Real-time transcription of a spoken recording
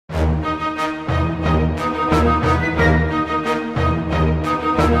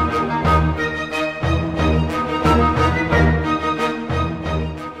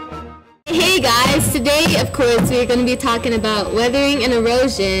course, we're going to be talking about weathering and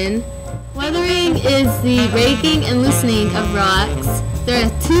erosion. Weathering is the breaking and loosening of rocks. There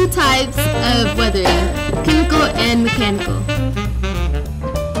are two types of weathering, chemical and mechanical.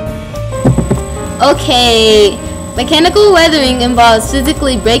 Okay, mechanical weathering involves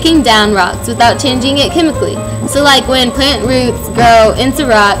physically breaking down rocks without changing it chemically. So like when plant roots grow into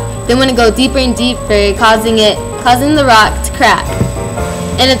rock, they want to go deeper and deeper, causing the rock to crack.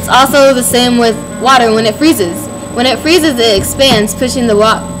 And it's also the same with water when it freezes. When it freezes, it expands, pushing the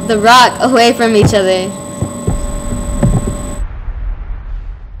rock away from each other.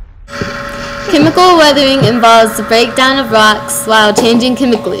 Chemical weathering involves the breakdown of rocks while changing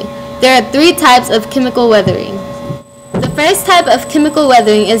chemically. There are three types of chemical weathering. The first type of chemical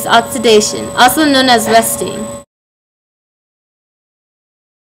weathering is oxidation, also known as rusting.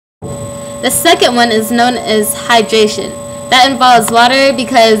 The second one is known as hydration. That involves water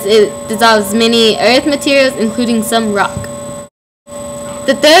because it dissolves many earth materials, including some rock.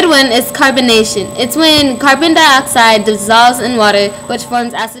 The third one is carbonation. It's when carbon dioxide dissolves in water, which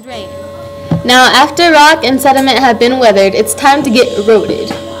forms acid rain. Now, after rock and sediment have been weathered, it's time to get eroded.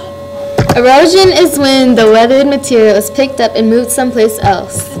 Erosion is when the weathered material is picked up and moved someplace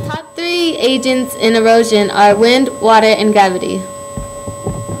else. The top three agents in erosion are wind, water, and gravity.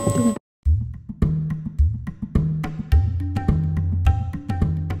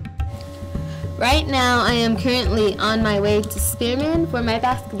 Right now, I am currently on my way to Spearman for my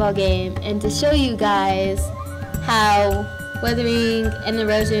basketball game, and to show you guys how weathering and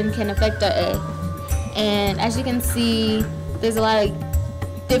erosion can affect our earth. And as you can see, there's a lot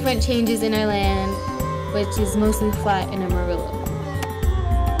of different changes in our land, which is mostly flat in Amarillo.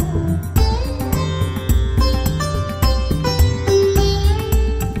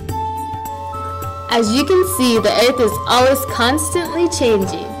 As you can see, the earth is always constantly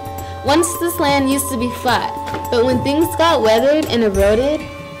changing. Once this land used to be flat, but when things got weathered and eroded,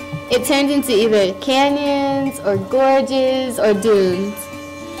 it turned into either canyons or gorges or dunes.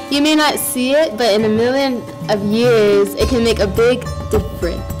 You may not see it, but in a million of years, it can make a big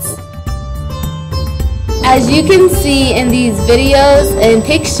difference. As you can see in these videos and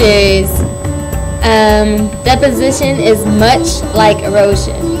pictures, deposition is much like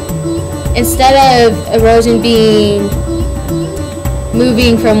erosion. Instead of erosion being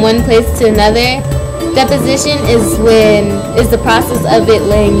moving from one place to another, deposition is the process of it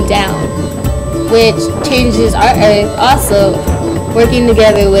laying down, which changes our earth, also working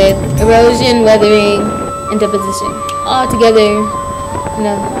together with erosion, weathering, and deposition, all together in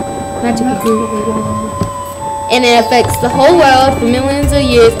a magical group. And it affects the whole world for millions of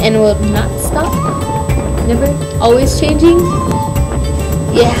years and will not stop, never, always changing.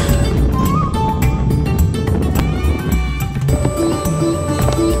 Yeah.